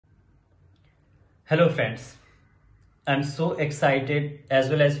Hello friends, I'm so excited as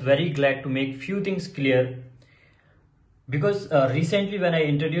well as very glad to make few things clear because recently when I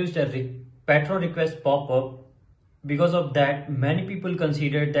introduced a patron request pop-up, because of that many people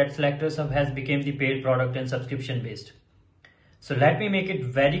considered that SelectorsHub has become the paid product and subscription based. So let me make it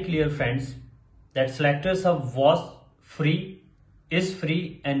very clear friends that SelectorsHub was free, is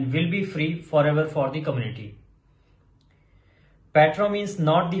free and will be free forever for the community. Patron means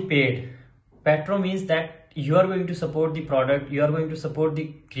not the paid. Patron means that you are going to support the product, you are going to support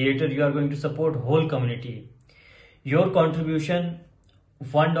the creator, you are going to support whole community. Your contribution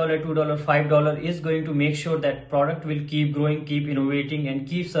 $1, $2, $5 is going to make sure that product will keep growing, keep innovating and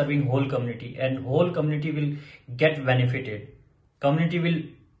keep serving whole community, and whole community will get benefited. Community will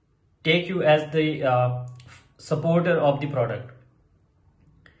take you as the supporter of the product.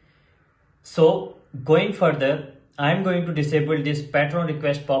 So going further, I am going to disable this patron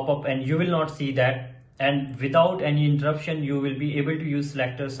request pop-up and you will not see that, and without any interruption you will be able to use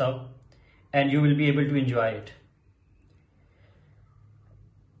SelectorsHub and you will be able to enjoy it.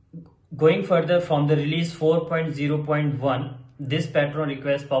 Going further, from the release 4.0.1, this patron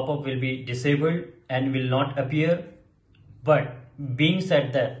request pop-up will be disabled and will not appear. But being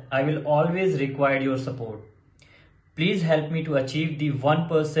said that, I will always require your support. Please help me to achieve the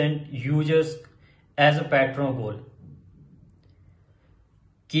 1% users as a patron goal.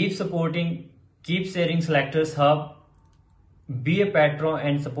 Keep supporting, keep sharing SelectorsHub, be a patron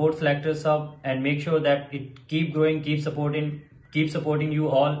and support SelectorsHub, and make sure that it keep growing, keep supporting you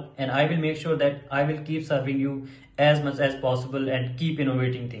all, and I will make sure that I will keep serving you as much as possible and keep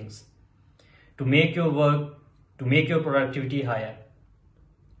innovating things to make your work, to make your productivity higher.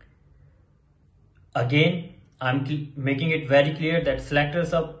 Again, I'm making it very clear that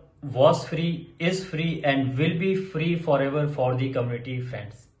SelectorsHub was free, is free and will be free forever for the community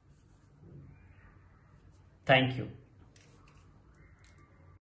friends. Thank you.